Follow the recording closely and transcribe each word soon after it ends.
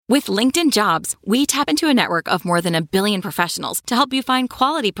With LinkedIn Jobs, we tap into a network of more than 1 billion professionals to help you find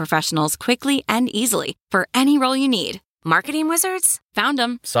quality professionals quickly and easily for any role you need. Marketing wizards? Found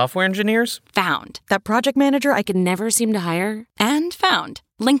them. Software engineers? Found. That project manager I could never seem to hire? And found.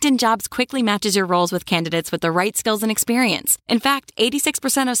 LinkedIn Jobs quickly matches your roles with candidates with the right skills and experience. In fact,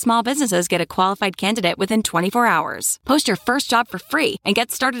 86% of small businesses get a qualified candidate within 24 hours. Post your first job for free and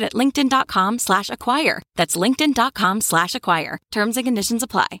get started at linkedin.com/acquire. That's linkedin.com/acquire. Terms and conditions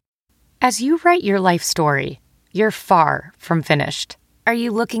apply. As you write your life story, you're far from finished. Are you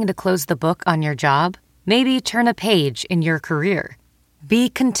looking to close the book on your job? Maybe turn a page in your career? Be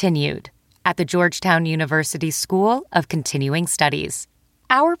continued at the Georgetown University School of Continuing Studies.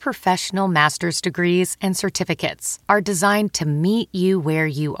 Our professional master's degrees and certificates are designed to meet you where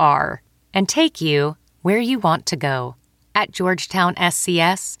you are and take you where you want to go. At Georgetown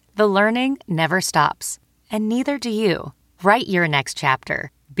SCS, the learning never stops, and neither do you. Write your next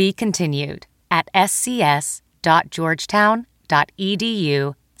chapter. Be continued at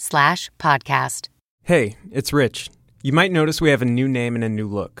scs.georgetown.edu/podcast. Hey, it's Rich. You might notice we have a new name and a new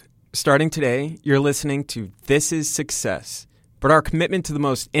look. Starting today, you're listening to This Is Success, but our commitment to the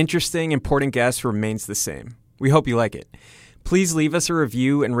most interesting, important guests remains the same. We hope you like it. Please leave us a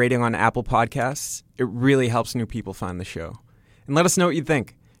review and rating on Apple Podcasts. It really helps new people find the show. And let us know what you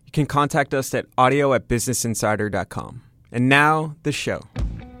think. You can contact us at audio@businessinsider.com. And now, the show.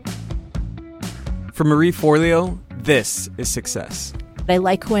 For Marie Forleo, this is success. I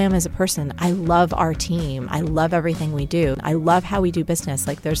like who I am as a person. I love our team. I love everything we do. I love how we do business.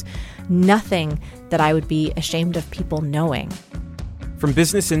 Like, there's nothing that I would be ashamed of people knowing. From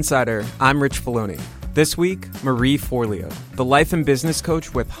Business Insider, I'm Rich Filoni. This week, Marie Forleo, the life and business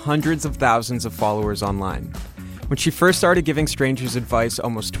coach with hundreds of thousands of followers online. When she first started giving strangers advice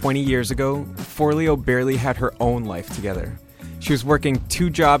almost 20 years ago, Forleo barely had her own life together. She was working 2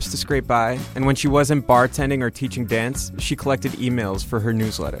 jobs to scrape by, and when she wasn't bartending or teaching dance, she collected emails for her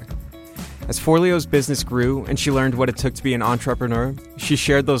newsletter. As Forleo's business grew and she learned what it took to be an entrepreneur, she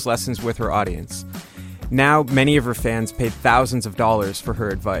shared those lessons with her audience. Now, many of her fans paid thousands of dollars for her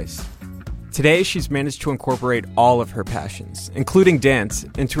advice. Today, she's managed to incorporate all of her passions, including dance,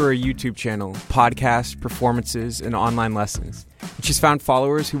 into her YouTube channel, podcasts, performances, and online lessons. And she's found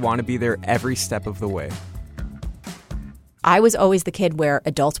followers who want to be there every step of the way. I was always the kid where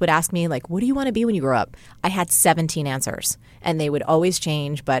adults would ask me, like, what do you want to be when you grow up? I had 17 answers, and they would always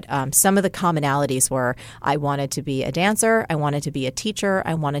change. But some of the commonalities were I wanted to be a dancer. I wanted to be a teacher.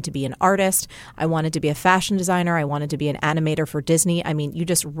 I wanted to be an artist. I wanted to be a fashion designer. I wanted to be an animator for Disney. I mean, you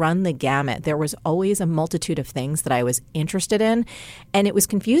just run the gamut. There was always a multitude of things that I was interested in. And it was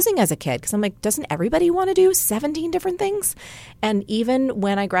confusing as a kid because I'm like, doesn't everybody want to do 17 different things? And even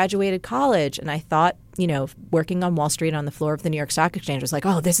when I graduated college and I thought, you know, working on Wall Street on the floor of the New York Stock Exchange was like,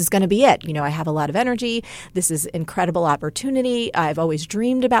 oh, this is going to be it. You know, I have a lot of energy. This is incredible opportunity. I've always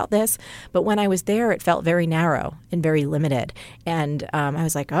dreamed about this. But when I was there, it felt very narrow and very limited. And I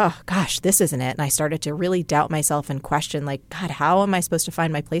was like, oh, gosh, this isn't it. And I started to really doubt myself and question, like, God, how am I supposed to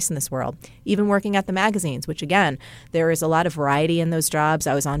find my place in this world? Even working at the magazines, which, again, there is a lot of variety in those jobs.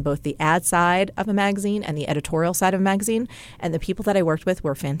 I was on both the ad side of a magazine and the editorial side of a magazine. And the people that I worked with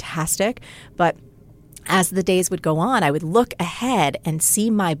were fantastic. But as the days would go on, I would look ahead and see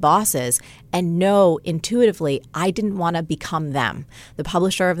my bosses and know intuitively I didn't want to become them. The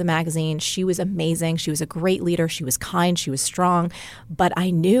publisher of the magazine, she was amazing. She was a great leader. She was kind. She was strong. But I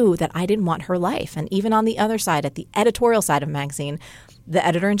knew that I didn't want her life. And even on the other side, at the editorial side of the magazine, the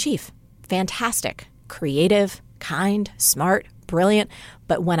editor-in-chief, fantastic, creative, kind, smart, brilliant.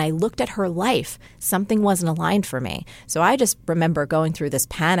 But when I looked at her life, something wasn't aligned for me. So I just remember going through this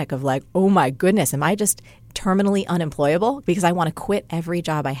panic of like, oh my goodness, am I just terminally unemployable? Because I want to quit every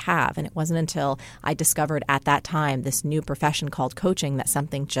job I have. And it wasn't until I discovered at that time this new profession called coaching that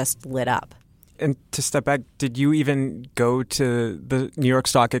something just lit up. And to step back, did you even go to the New York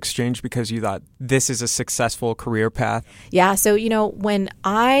Stock Exchange because you thought this is a successful career path? Yeah. So, you know, when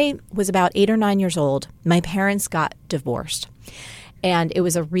I was about 8 or 9 years old, my parents got divorced. And it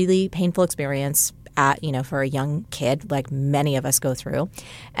was a really painful experience for a young kid, like many of us go through.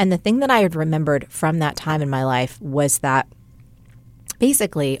 And the thing that I had remembered from that time in my life was that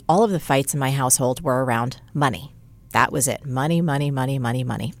basically all of the fights in my household were around money. That was it. Money, money, money, money,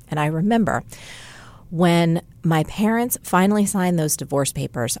 money. And I remember when my parents finally signed those divorce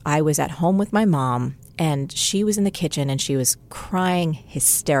papers, I was at home with my mom And she was in the kitchen and she was crying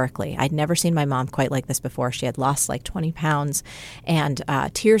hysterically. I'd never seen my mom quite like this before. She had lost like 20 pounds and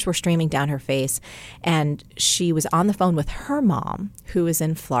tears were streaming down her face. And she was on the phone with her mom, who is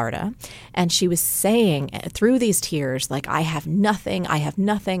in Florida. And she was saying through these tears, like, I have nothing.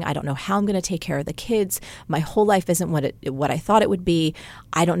 I don't know how I'm going to take care of the kids. My whole life isn't what I thought it would be.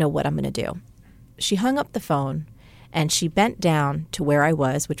 I don't know what I'm going to do. She hung up the phone. And she bent down to where I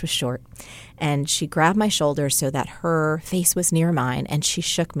was, which was short, and she grabbed my shoulder so that her face was near mine, and she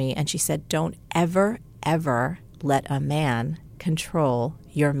shook me, and she said, don't ever, ever let a man control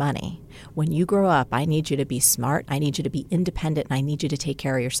your money. When you grow up, I need you to be smart, I need you to be independent, and I need you to take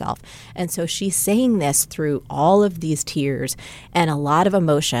care of yourself. And so she's saying this through all of these tears and a lot of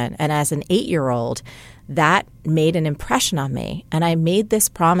emotion. And as an 8-year-old, that made an impression on me. And I made this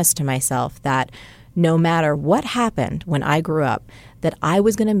promise to myself that no matter what happened when I grew up, that I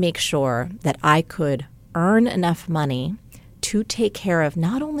was going to make sure that I could earn enough money to take care of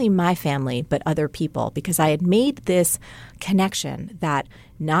not only my family, but other people, because I had made this connection that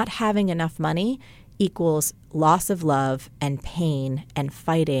not having enough money equals loss of love and pain and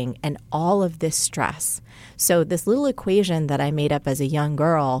fighting and all of this stress. So this little equation that I made up as a young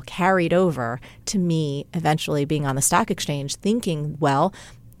girl carried over to me eventually being on the stock exchange, thinking, well,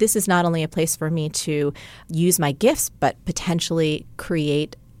 this is not only a place for me to use my gifts, but potentially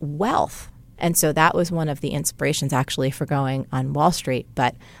create wealth. And so that was one of the inspirations actually for going on Wall Street.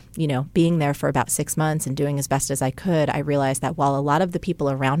 But, you know, being there for about 6 months and doing as best as I could, I realized that while a lot of the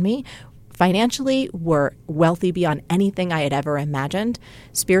people around me financially were wealthy beyond anything I had ever imagined,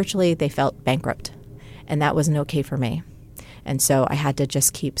 spiritually they felt bankrupt. And that wasn't okay for me. And so I had to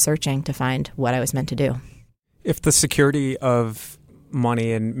just keep searching to find what I was meant to do. If the security of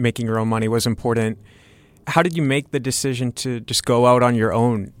money and making your own money was important, how did you make the decision to just go out on your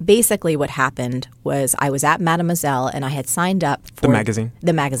own? Basically what happened was I was at Mademoiselle and I had signed up for the magazine.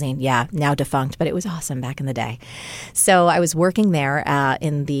 The magazine, yeah, now defunct, but it was awesome back in the day. So I was working there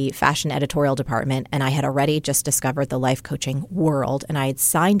in the fashion editorial department, and I had already just discovered the life coaching world, and I had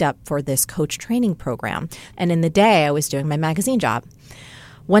signed up for this coach training program. And in the day I was doing my magazine job.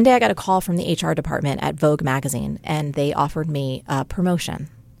 One day I got a call from the HR department at Vogue magazine, and they offered me a promotion.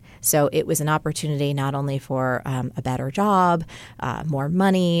 So it was an opportunity not only for a better job, more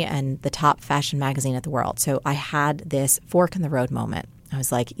money, and the top fashion magazine of the world. So I had this fork in the road moment. I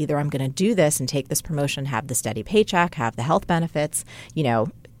was like, either I'm going to do this and take this promotion, have the steady paycheck, have the health benefits, you know,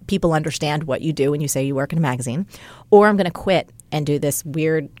 people understand what you do when you say you work in a magazine, or I'm going to quit and do this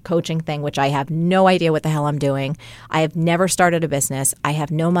weird coaching thing, which I have no idea what the hell I'm doing. I have never started a business. I have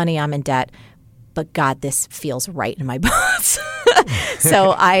no money. I'm in debt. But God, this feels right in my bones.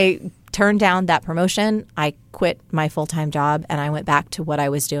 So I turned down that promotion. I quit my full-time job, and I went back to what I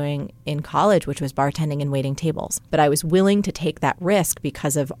was doing in college, which was bartending and waiting tables. But I was willing to take that risk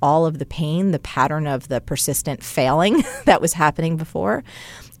because of all of the pain, the pattern of the persistent failing that was happening before,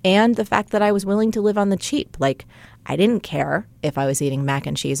 and the fact that I was willing to live on the cheap. Like, I didn't care if I was eating mac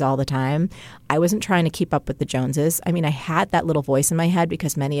and cheese all the time. I wasn't trying to keep up with the Joneses. I mean, I had that little voice in my head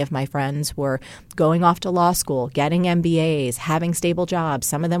because many of my friends were going off to law school, getting MBAs, having stable jobs.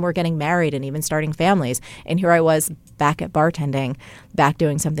 Some of them were getting married and even starting families. And here I was back at bartending, back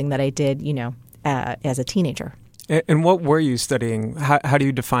doing something that I did, you know, as a teenager. And what were you studying? How do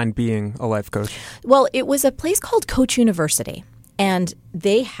you define being a life coach? Well, it was a place called Coach University. And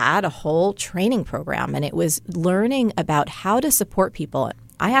they had a whole training program, and it was learning about how to support people.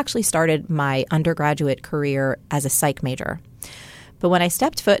 I actually started my undergraduate career as a psych major. But when I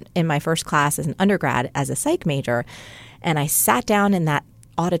stepped foot in my first class as an undergrad as a psych major, and I sat down in that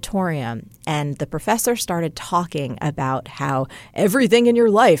auditorium, and the professor started talking about how everything in your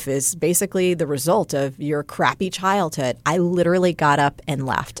life is basically the result of your crappy childhood, I literally got up and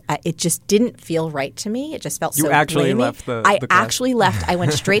left. It just didn't feel right to me. It just felt so You actually blamey. left the I class. actually left. I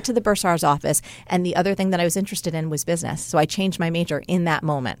went straight to the bursar's office, and the other thing that I was interested in was business. So I changed my major in that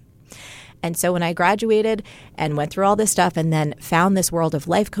moment. And so when I graduated and went through all this stuff and then found this world of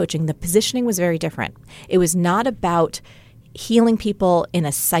life coaching, the positioning was very different. It was not about healing people in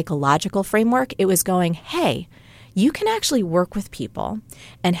a psychological framework. It was going, hey, you can actually work with people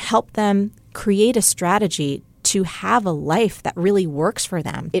and help them create a strategy to have a life that really works for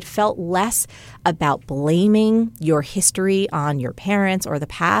them. It felt less about blaming your history on your parents or the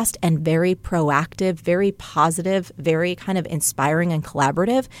past, and very proactive, very positive, very kind of inspiring and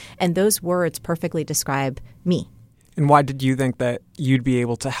collaborative. And those words perfectly describe me. And why did you think that you'd be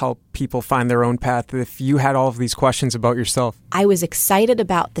able to help people find their own path if you had all of these questions about yourself? I was excited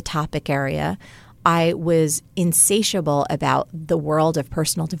about the topic area. I was insatiable about the world of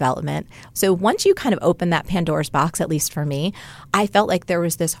personal development. So once you kind of open that Pandora's box, at least for me, I felt like there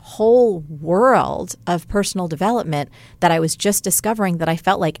was this whole world of personal development that I was just discovering that I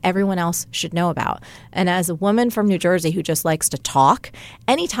felt like everyone else should know about. And as a woman from New Jersey who just likes to talk,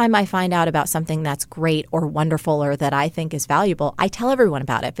 anytime I find out about something that's great or wonderful or that I think is valuable, I tell everyone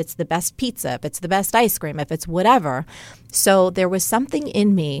about it. If it's the best pizza, if it's the best ice cream, if it's whatever. So there was something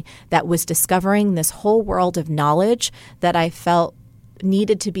in me that was discovering this whole world of knowledge that I felt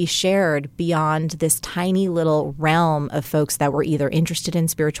needed to be shared beyond this tiny little realm of folks that were either interested in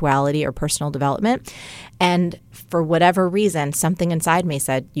spirituality or personal development. And for whatever reason, something inside me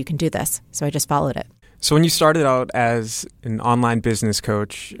said, you can do this. So I just followed it. So when you started out as an online business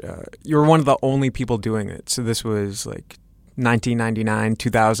coach, you were one of the only people doing it. So this was like 1999,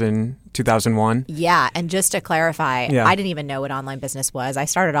 2000, 2001. Yeah. And just to clarify, I didn't even know what online business was. I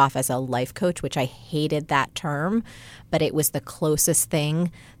started off as a life coach, which I hated that term, but it was the closest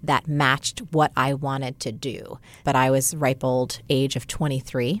thing that matched what I wanted to do. But I was ripe old age of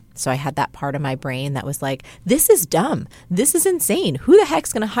 23. So I had that part of my brain that was like, this is dumb. This is insane. Who the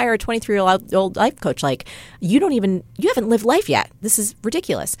heck's going to hire a 23-year-old life coach? Like, you haven't lived life yet. This is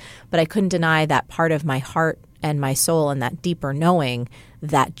ridiculous. But I couldn't deny that part of my heart and my soul and that deeper knowing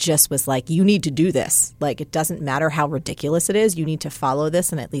that just was like, you need to do this. Like, it doesn't matter how ridiculous it is. You need to follow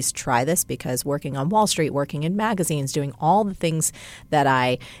this and at least try this, because working on Wall Street, working in magazines, doing all the things that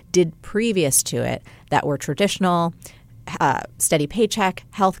I did previous to it that were traditional, steady paycheck,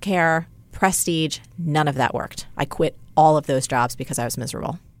 healthcare, prestige, none of that worked. I quit all of those jobs because I was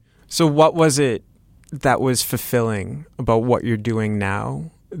miserable. So what was it that was fulfilling about what you're doing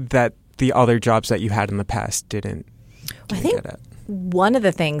now that the other jobs that you had in the past didn't get at? One of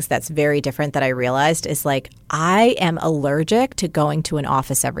the things that's very different that I realized is like I am allergic to going to an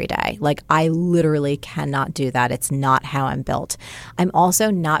office every day. Like I literally cannot do that. It's not how I'm built. I'm also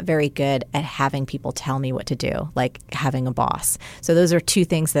not very good at having people tell me what to do, like having a boss. So those are two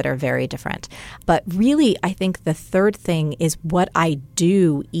things that are very different. But really, I think the third thing is what I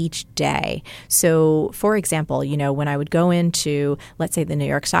do each day. So for example, when I would go into, let's say, the New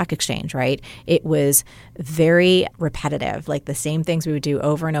York Stock Exchange, right? It was very repetitive, like the same things we would do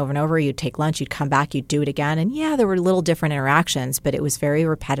over and over and over. You'd take lunch, you'd come back, you'd do it again. And yeah, there were little different interactions, but it was very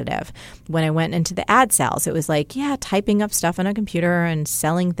repetitive. When I went into the ad sales, it was like, yeah, typing up stuff on a computer and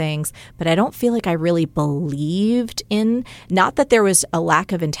selling things. But I don't feel like I really believed in, not that there was a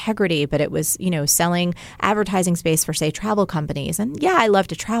lack of integrity, but it was, selling advertising space for, say, travel companies. And yeah, I love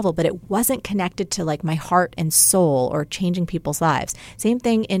to travel, but it wasn't connected to like my heart and soul or changing people's lives. Same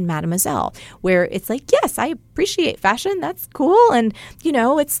thing in Mademoiselle, where it's like, yes, I appreciate fashion. That's cool. And,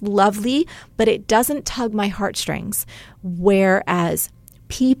 it's lovely, but it doesn't tug my heartstrings. Whereas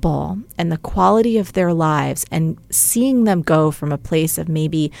people and the quality of their lives and seeing them go from a place of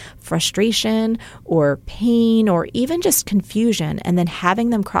maybe frustration or pain or even just confusion, and then having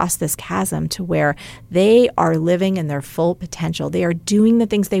them cross this chasm to where they are living in their full potential. They are doing the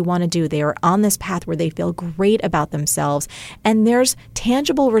things they want to do. They are on this path where they feel great about themselves, and there's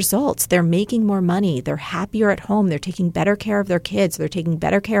tangible results. They're making more money. They're happier at home. They're taking better care of their kids. They're taking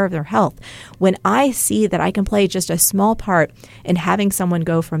better care of their health. When I see that I can play just a small part in having someone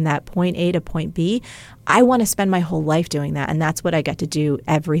go from that point A to point B, I want to spend my whole life doing that. And that's what I get to do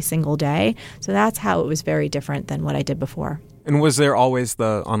every single day. So that's how it was very different than what I did before. And was there always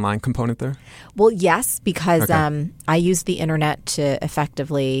the online component there? Well, yes, because I used the internet to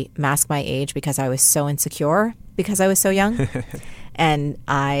effectively mask my age because I was so insecure because I was so young. And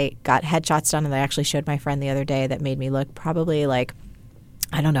I got headshots done, and I actually showed my friend the other day that made me look probably like,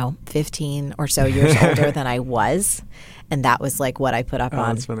 15 or so years older than I was. And that was like what I put up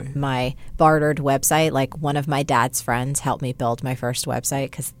on my bartered website. Like one of my dad's friends helped me build my first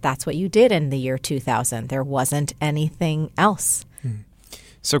website because that's what you did in the year 2000. There wasn't anything else.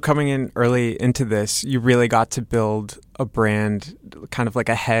 So coming in early into this, you really got to build a brand kind of like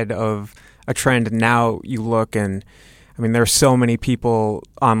ahead of a trend. Now you look and there are so many people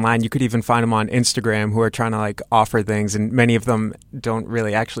online. You could even find them on Instagram who are trying to like offer things, and many of them don't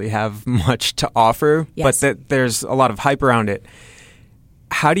really actually have much to offer, yes. But there's a lot of hype around it.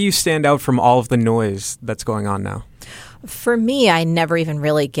 How do you stand out from all of the noise that's going on now? For me, I never even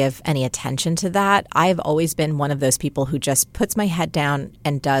really give any attention to that. I've always been one of those people who just puts my head down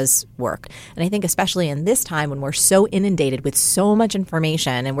and does work. And I think especially in this time when we're so inundated with so much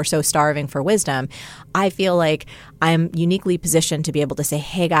information and we're so starving for wisdom, I feel like I'm uniquely positioned to be able to say,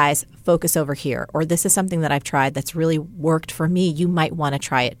 hey guys, focus over here. Or this is something that I've tried that's really worked for me. You might want to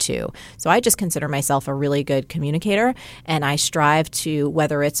try it too. So I just consider myself a really good communicator, and I strive to,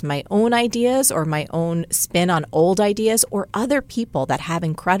 whether it's my own ideas or my own spin on old ideas, or other people that have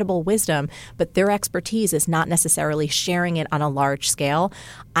incredible wisdom, but their expertise is not necessarily sharing it on a large scale.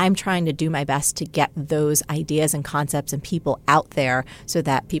 I'm trying to do my best to get those ideas and concepts and people out there so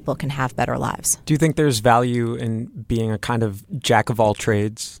that people can have better lives. Do you think there's value in being a kind of jack of all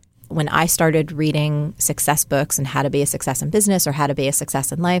trades? When I started reading success books and how to be a success in business or how to be a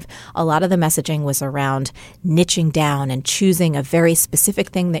success in life, a lot of the messaging was around niching down and choosing a very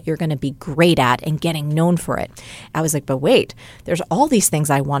specific thing that you're going to be great at and getting known for it. I was like, but wait, there's all these things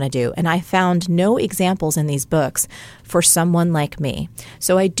I want to do. And I found no examples in these books for someone like me.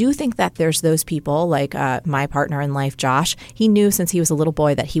 So I do think that there's those people like my partner in life, Josh. He knew since he was a little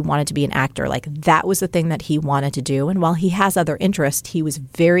boy that he wanted to be an actor. Like that was the thing that he wanted to do. And while he has other interests, he was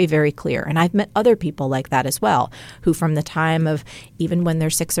very, very clear. And I've met other people like that as well, who from the time of even when they're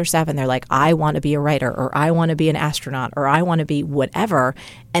 6 or 7, they're like, I want to be a writer, or I want to be an astronaut, or I want to be whatever.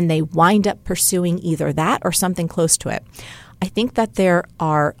 And they wind up pursuing either that or something close to it. I think that there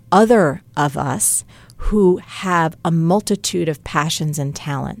are other of us who have a multitude of passions and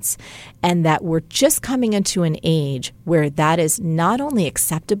talents, and that we're just coming into an age where that is not only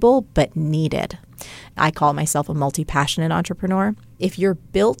acceptable, but needed. I call myself a multi-passionate entrepreneur. If you're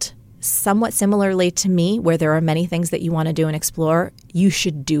built somewhat similarly to me, where there are many things that you want to do and explore, you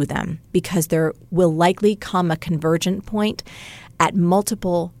should do them, because there will likely come a convergent point at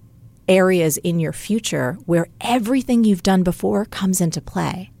multiple areas in your future where everything you've done before comes into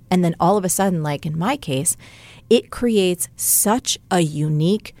play. And then all of a sudden, like in my case, it creates such a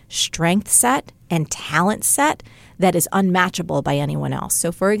unique strength set and talent set that is unmatchable by anyone else.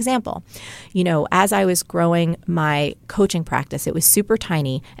 So for example, as I was growing my coaching practice, it was super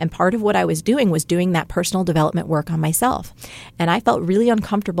tiny. And part of what I was doing that personal development work on myself. And I felt really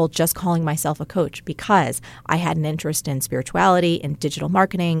uncomfortable just calling myself a coach because I had an interest in spirituality, in digital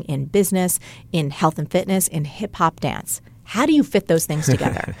marketing, in business, in health and fitness, in hip hop dance. How do you fit those things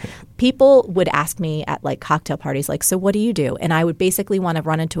together? People would ask me at like cocktail parties, like, so what do you do? And I would basically want to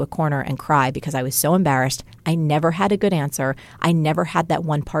run into a corner and cry because I was so embarrassed. I never had a good answer. I never had that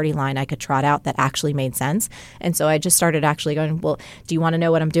one party line I could trot out that actually made sense. And so I just started actually going, well, do you want to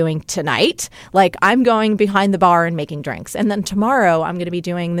know what I'm doing tonight? Like I'm going behind the bar and making drinks. And then tomorrow I'm going to be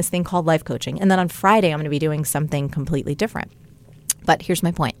doing this thing called life coaching. And then on Friday I'm going to be doing something completely different. But here's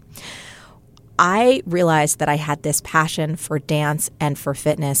my point. I realized that I had this passion for dance and for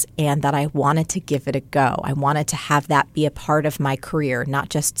fitness and that I wanted to give it a go. I wanted to have that be a part of my career, not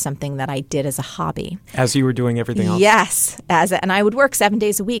just something that I did as a hobby. As you were doing everything else? Yes. And I would work 7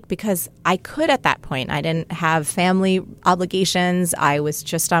 days a week because I could at that point. I didn't have family obligations. I was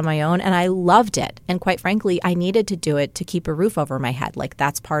just on my own and I loved it. And quite frankly, I needed to do it to keep a roof over my head. Like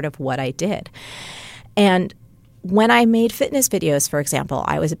that's part of what I did. And when I made fitness videos, for example,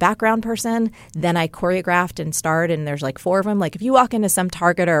 I was a background person, then I choreographed and starred, and there's like 4 of them. Like if you walk into some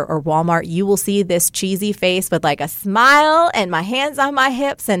Target or Walmart, you will see this cheesy face with like a smile and my hands on my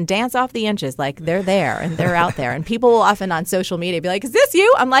hips and dance off the inches. Like they're there and they're out there. And people will often on social media be like, is this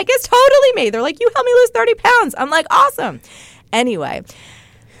you? I'm like, it's totally me. They're like, you helped me lose 30 pounds. I'm like, awesome. Anyway,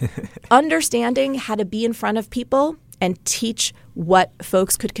 understanding how to be in front of people and teach what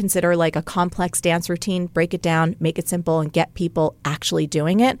folks could consider like a complex dance routine, break it down, make it simple, and get people actually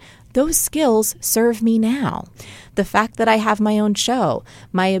doing it, those skills serve me now. The fact that I have my own show,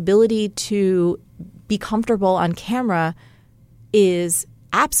 my ability to be comfortable on camera is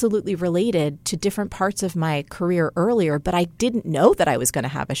absolutely related to different parts of my career earlier, but I didn't know that I was going to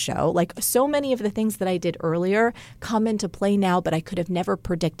have a show. Like so many of the things that I did earlier come into play now, but I could have never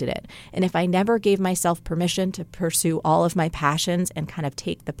predicted it. And if I never gave myself permission to pursue all of my passions and kind of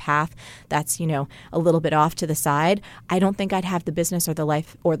take the path that's, a little bit off to the side, I don't think I'd have the business or the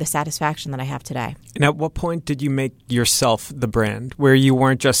life or the satisfaction that I have today. And at what point did you make yourself the brand, where you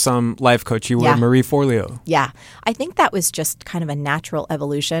weren't just some life coach, you were Marie Forleo? Yeah. I think that was just kind of a natural evolution.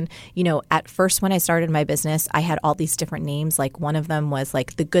 At first when I started my business, I had all these different names. Like one of them was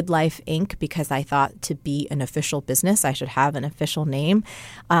like The Good Life Inc. because I thought to be an official business, I should have an official name.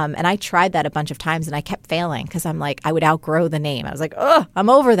 And I tried that a bunch of times and I kept failing because I'm like, I would outgrow the name. I was like,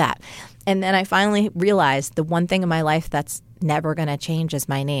 I'm over that. And then I finally realized the one thing in my life that's never going to change is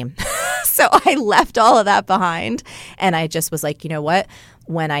my name. So I left all of that behind. And I just was like, you know what?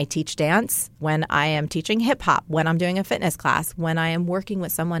 When I teach dance, when I am teaching hip hop, when I'm doing a fitness class, when I am working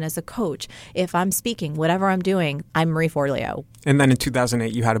with someone as a coach, if I'm speaking, whatever I'm doing, I'm Marie Forleo. And then in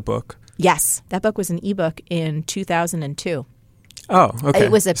 2008, you had a book. Yes. That book was an ebook in 2002. Oh, okay.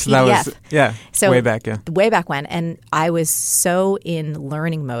 It was a PDF. So way back, way back when. And I was so in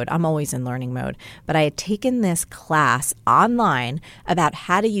learning mode. I'm always in learning mode. But I had taken this class online about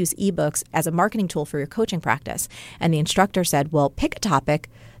how to use ebooks as a marketing tool for your coaching practice. And the instructor said, well, pick a topic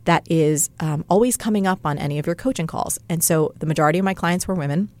that is always coming up on any of your coaching calls. And so the majority of my clients were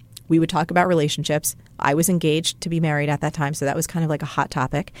women. We would talk about relationships. I was engaged to be married at that time, so that was kind of like a hot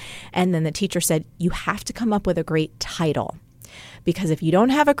topic. And then the teacher said, you have to come up with a great title. Because if you don't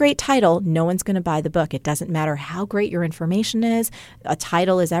have a great title, no one's going to buy the book. It doesn't matter how great your information is. A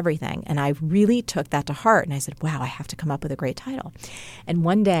title is everything. And I really took that to heart. And I said, wow, I have to come up with a great title. And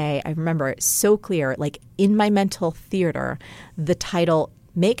one day, I remember it so clear, like in my mental theater, the title,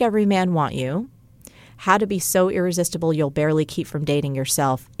 Make Every Man Want You, How to Be So Irresistible You'll Barely Keep From Dating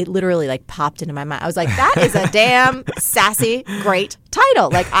Yourself. It literally like popped into my mind. I was like, that is a damn sassy, great title.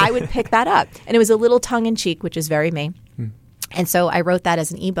 Like I would pick that up. And it was a little tongue-in-cheek, which is very me. And so I wrote that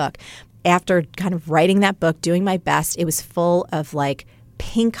as an ebook. After kind of writing that book, doing my best, it was full of like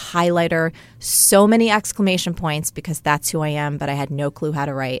pink highlighter, so many exclamation points because that's who I am, but I had no clue how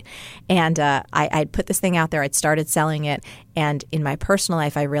to write. And I'd put this thing out there. I'd started selling it. And in my personal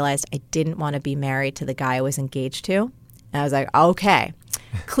life, I realized I didn't want to be married to the guy I was engaged to. And I was like, okay,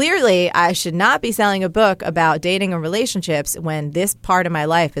 clearly I should not be selling a book about dating and relationships when this part of my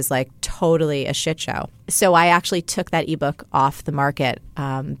life is like totally a shit show. So I actually took that ebook off the market.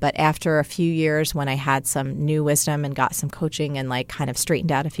 But after a few years, when I had some new wisdom and got some coaching and like kind of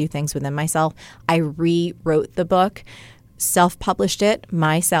straightened out a few things within myself, I rewrote the book, self-published it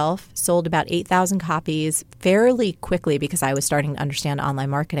myself, sold about 8,000 copies fairly quickly because I was starting to understand online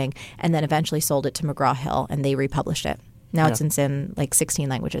marketing, and then eventually sold it to McGraw-Hill and they republished it. Now it's in like 16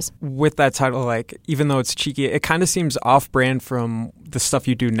 languages. With that title, like, even though it's cheeky, it kind of seems off-brand from the stuff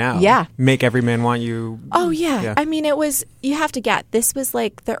you do now. Yeah. Make Every Man Want You. Oh, yeah. I mean, it was, you have to get, this was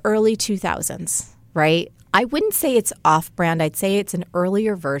like the early 2000s, right? I wouldn't say it's off-brand. I'd say it's an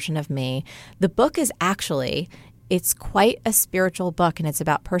earlier version of me. The book is actually, it's quite a spiritual book, and it's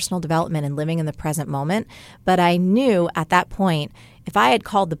about personal development and living in the present moment. But I knew at that point, if I had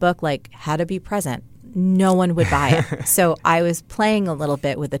called the book like How to Be Present, no one would buy it. So I was playing a little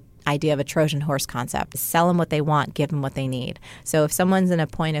bit with the idea of a Trojan horse concept. Sell them what they want, give them what they need. So if someone's in a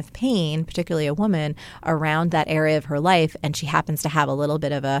point of pain, particularly a woman, around that area of her life, and she happens to have a little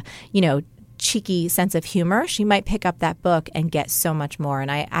bit of a, cheeky sense of humor, she might pick up that book and get so much more.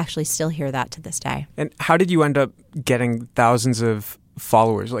 And I actually still hear that to this day. And how did you end up getting thousands of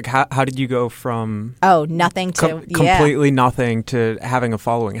followers? Like, how did you go from nothing to completely nothing to having a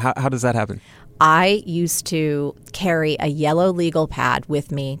following? How does that happen? I used to carry a yellow legal pad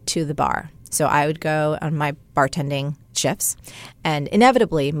with me to the bar. So I would go on my bartending shifts, and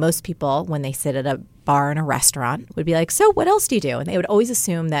inevitably, most people, when they sit at a bar in a restaurant, would be like, so what else do you do? And they would always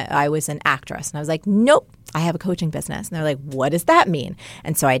assume that I was an actress. And I was like, nope, I have a coaching business. And they're like, what does that mean?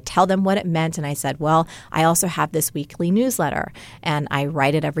 And so I'd tell them what it meant. And I said, well, I also have this weekly newsletter, and I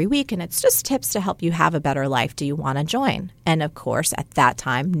write it every week. And it's just tips to help you have a better life. Do you want to join? And of course, at that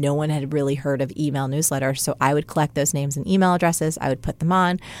time, no one had really heard of email newsletters. So I would collect those names and email addresses. I would put them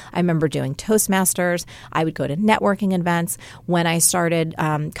on. I remember doing Toastmasters. I would go to networking events. When I started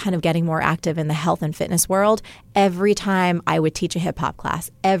kind of getting more active in the health and fitness world, every time I would teach a hip hop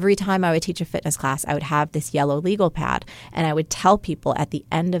class, every time I would teach a fitness class, I would have this yellow legal pad, and I would tell people at the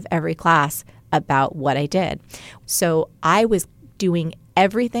end of every class about what I did. So I was doing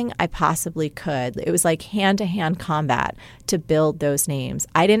everything I possibly could. It was like hand-to-hand combat to build those names.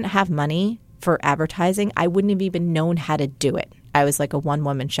 I didn't have money for advertising. I wouldn't have even known how to do it. I was like a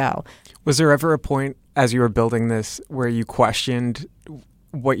one-woman show. Was there ever a point as you were building this where you questioned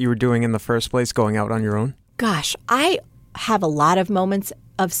what you were doing in the first place, going out on your own? Gosh, I have a lot of moments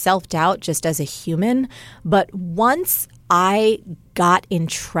of self-doubt just as a human. But once I got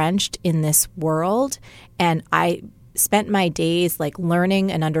entrenched in this world and I spent my days like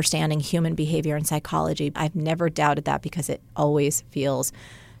learning and understanding human behavior and psychology, I've never doubted that because it always feels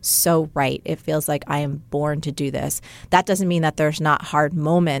so right. It feels like I am born to do this. That doesn't mean that there's not hard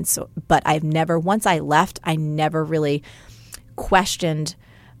moments, but once I left, I never really questioned,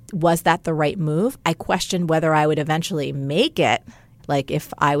 was that the right move? I questioned whether I would eventually make it, like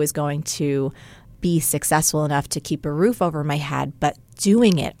if I was going to be successful enough to keep a roof over my head, but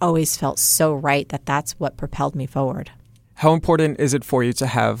doing it always felt so right that that's what propelled me forward. How important is it for you to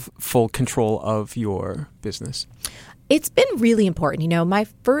have full control of your business? It's been really important. My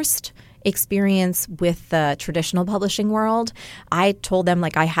first experience with the traditional publishing world, I told them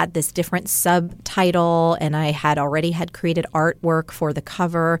I had this different subtitle and I had already created artwork for the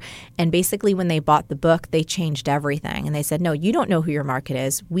cover. And basically when they bought the book, they changed everything. And they said, no, you don't know who your market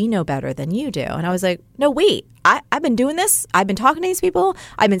is. We know better than you do. And I was like, no, wait, I've been doing this. I've been talking to these people.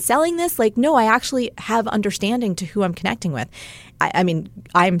 I've been selling this. No, I actually have understanding to who I'm connecting with.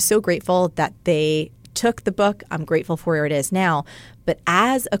 I'm so grateful that they took the book. I'm grateful for where it is now. But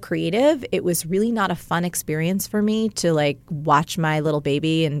as a creative, it was really not a fun experience for me to watch my little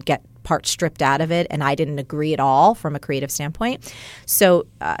baby and get parts stripped out of it. And I didn't agree at all from a creative standpoint. So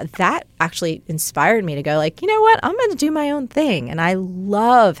that actually inspired me to go you know what? I'm going to do my own thing. And I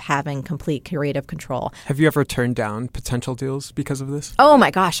love having complete creative control. Have you ever turned down potential deals because of this? Oh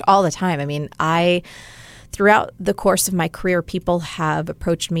my gosh, all the time. Throughout the course of my career, people have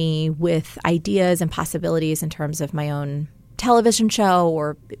approached me with ideas and possibilities in terms of my own television show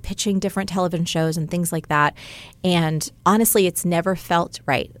or pitching different television shows and things like that. And honestly, it's never felt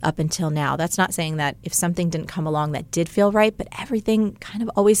right up until now. That's not saying that if something didn't come along that did feel right, but everything kind of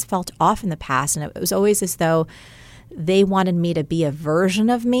always felt off in the past. And it was always as though they wanted me to be a version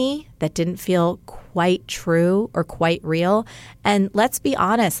of me that didn't feel quite true or quite real. And let's be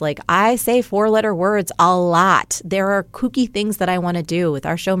honest, I say 4-letter words a lot. There are kooky things that I want to do. With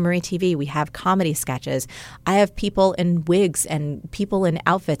our show, Marie TV, we have comedy sketches. I have people in wigs and people in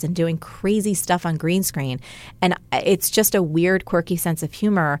outfits and doing crazy stuff on green screen. And it's just a weird, quirky sense of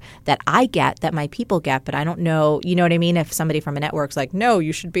humor that I get, that my people get, but I don't know, you know what I mean? If somebody from a network's like, no,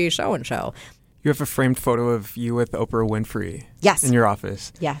 you should be so-and-so. You have a framed photo of you with Oprah Winfrey Yes. in your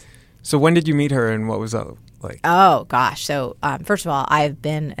office. Yes. So when did you meet her and what was that like? Oh, gosh. So first of all, I've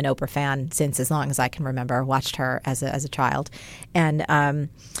been an Oprah fan since as long as I can remember, watched her as a child. And I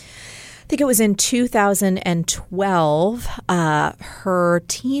think it was in 2012, her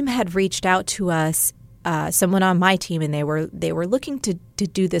team had reached out to us, someone on my team, and they were looking to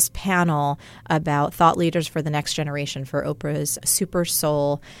do this panel about thought leaders for the next generation for Oprah's Super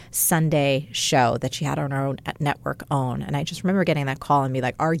Soul Sunday show that she had on her own network OWN. And I just remember getting that call and be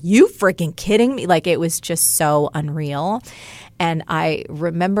like, are you freaking kidding me? It was just so unreal. And I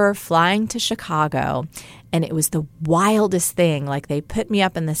remember flying to Chicago, and it was the wildest thing. They put me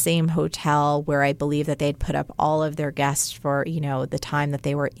up in the same hotel where I believe that they'd put up all of their guests for, the time that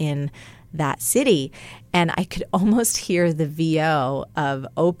they were in that city. And I could almost hear the VO of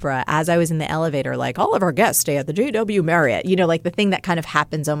Oprah as I was in the elevator, all of our guests stay at the JW Marriott, the thing that kind of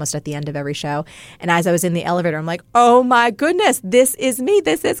happens almost at the end of every show. And as I was in the elevator, I'm like, oh my goodness, this is me.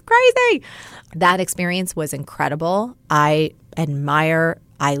 This is crazy. That experience was incredible.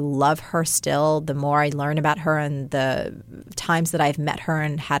 I love her still. The more I learn about her and the times that I've met her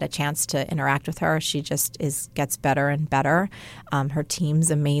and had a chance to interact with her, she just gets better and better. Her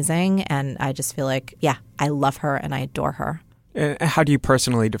team's amazing, and I just feel I love her and I adore her. And how do you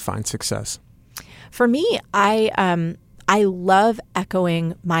personally define success? For me, I love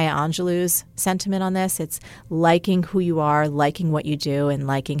echoing Maya Angelou's sentiment on this. It's liking who you are, liking what you do, and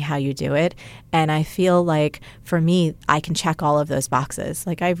liking how you do it. And I feel for me, I can check all of those boxes.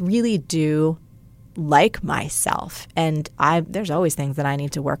 I really do like myself. And there's always things that I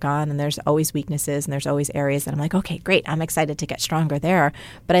need to work on, and there's always weaknesses, and there's always areas that I'm like, okay, great, I'm excited to get stronger there.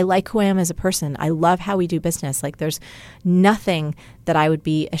 But I like who I am as a person. I love how we do business. There's nothing that I would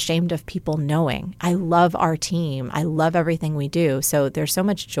be ashamed of people knowing. I love our team. I love everything we do. So there's so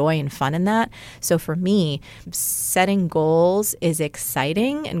much joy and fun in that. So for me, setting goals is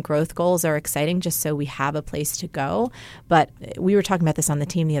exciting, and growth goals are exciting just so we have a place to go. But we were talking about this on the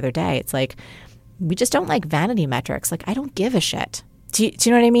team the other day. It's we just don't like vanity metrics. I don't give a shit. Do you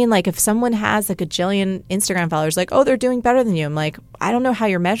know what I mean? If someone has a gajillion Instagram followers, oh, they're doing better than you. I'm I don't know how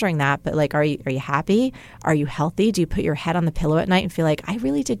you're measuring that, but are you happy? Are you healthy? Do you put your head on the pillow at night and feel I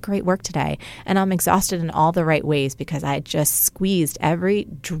really did great work today? And I'm exhausted in all the right ways because I just squeezed every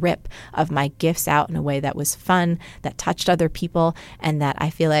drip of my gifts out in a way that was fun, that touched other people, and that I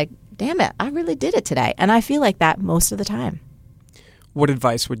feel damn it, I really did it today. And I feel that most of the time. What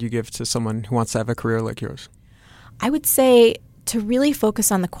advice would you give to someone who wants to have a career like yours? I would say to really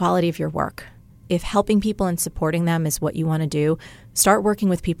focus on the quality of your work. If helping people and supporting them is what you want to do, start working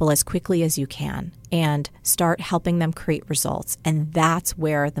with people as quickly as you can and start helping them create results. And that's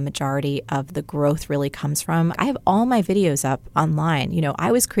where the majority of the growth really comes from. I have all my videos up online.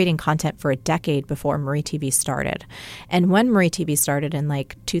 I was creating content for a decade before Marie TV started. And when Marie TV started in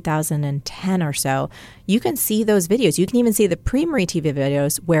 2010 or so, you can see those videos. You can even see the pre-Marie TV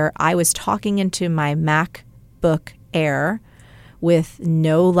videos where I was talking into my MacBook air with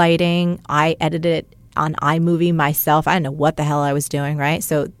no lighting. I edited it on iMovie myself. I didn't know what the hell I was doing, right?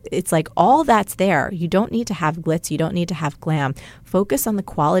 So it's like all that's there. You don't need to have glitz. You don't need to have glam. Focus on the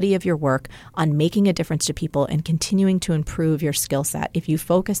quality of your work, on making a difference to people and continuing to improve your skill set. If you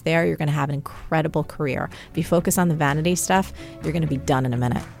focus there, you're going to have an incredible career. If you focus on the vanity stuff, you're going to be done in a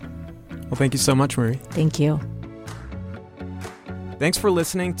minute. Well, thank you so much, Marie. Thank you. Thanks for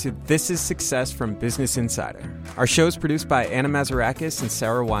listening to This is Success from Business Insider. Our show is produced by Anna Mazarakis and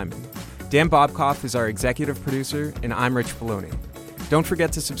Sarah Wyman. Dan Bobkoff is our executive producer, and I'm Rich Filoni. Don't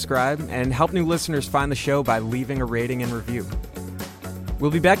forget to subscribe and help new listeners find the show by leaving a rating and review.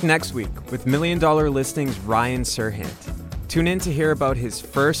 We'll be back next week with $1 Million Listings Ryan Serhant. Tune in to hear about his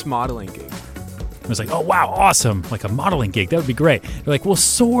first modeling gig. I was like, oh, wow, awesome. Like a modeling gig. That would be great. They're like, well,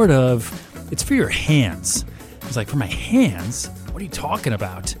 sort of. It's for your hands. I was like, for my hands? What are you talking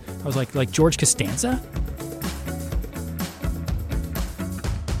about? I was like George Costanza?